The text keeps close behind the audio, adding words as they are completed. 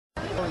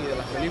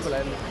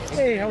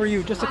Hey, how are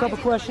you? Just a couple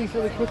questions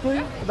really quickly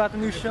about the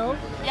new show.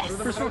 Yes.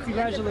 First of all,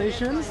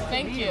 congratulations.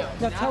 Thank you.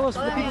 Now tell us,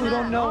 for the people who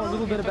don't know, a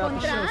little bit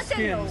about the show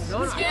Skin.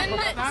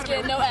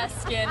 Skin, no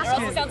S, Skin, or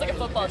else it sounds like a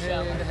football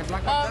show. It's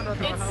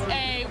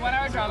a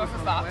 1-hour drama for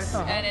Fox,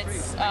 and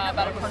it's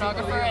about a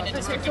pornographer and a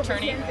district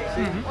attorney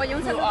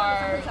who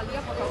are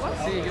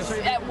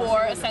at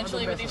war,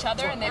 essentially, with each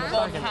other, and they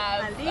both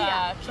have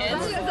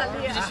kids.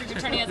 The district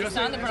attorney has a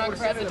son, the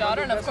pornographer has a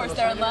daughter, and of course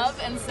they're in love,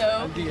 and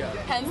so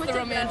hence the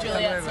Romeo and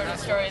Juliet sort of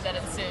story that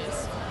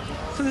ensues.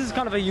 So this is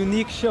kind of a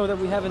unique show that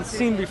we haven't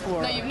seen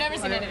before. No, you've never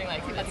seen anything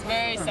like it. It's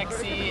very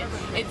sexy.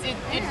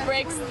 It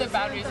breaks the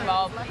boundaries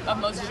of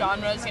most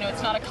genres. You know,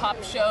 it's not a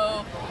cop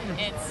show.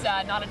 It's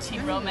not a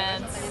teen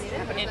romance.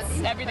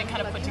 It's everything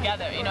kind of put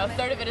together. You know, a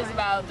third of it is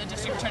about the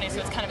district attorney, so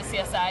it's kind of a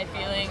CSI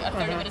feeling. A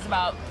third of it is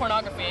about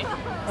pornography,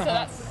 so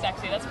that's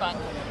sexy, that's fun.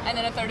 And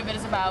then a third of it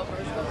is about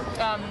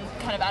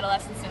kind of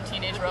adolescence and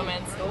teenage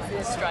romance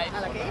strife.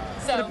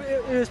 So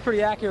it is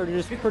pretty accurate. It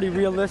is pretty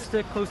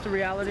realistic, close to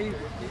reality.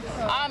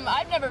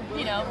 I've never,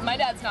 you know, my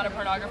dad's not a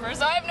pornographer,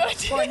 so I have no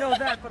idea. Well, I know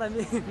that, but I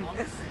mean,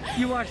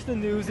 you watch the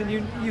news and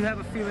you have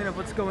a feeling of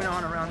what's going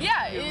on around.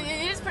 Yeah,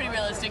 it is pretty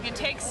realistic. It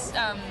takes,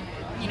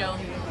 you know,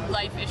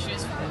 life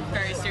issues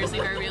very seriously,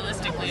 very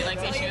realistically. Like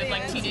the issue of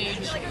like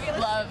teenage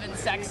love and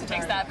sex, it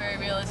takes that very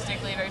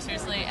realistically, very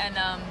seriously, and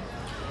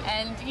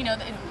you know,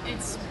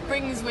 it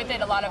brings with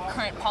it a lot of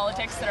current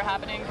politics that are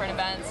happening, current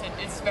events.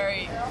 It's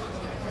very,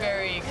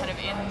 very kind of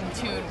in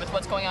tune with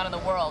what's going on in the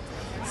world.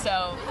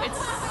 So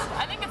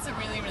I think it's a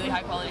really, really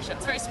high quality show.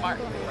 It's very smart.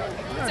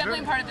 It's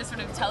definitely part of this sort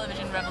of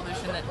television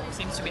revolution that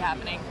seems to be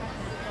happening.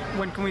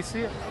 When can we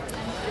see it?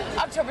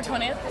 October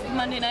 20th,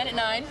 Monday night at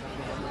 9,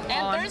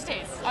 and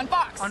Thursdays on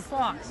Fox. On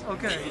Fox,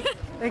 okay.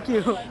 Thank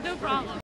you. No problem.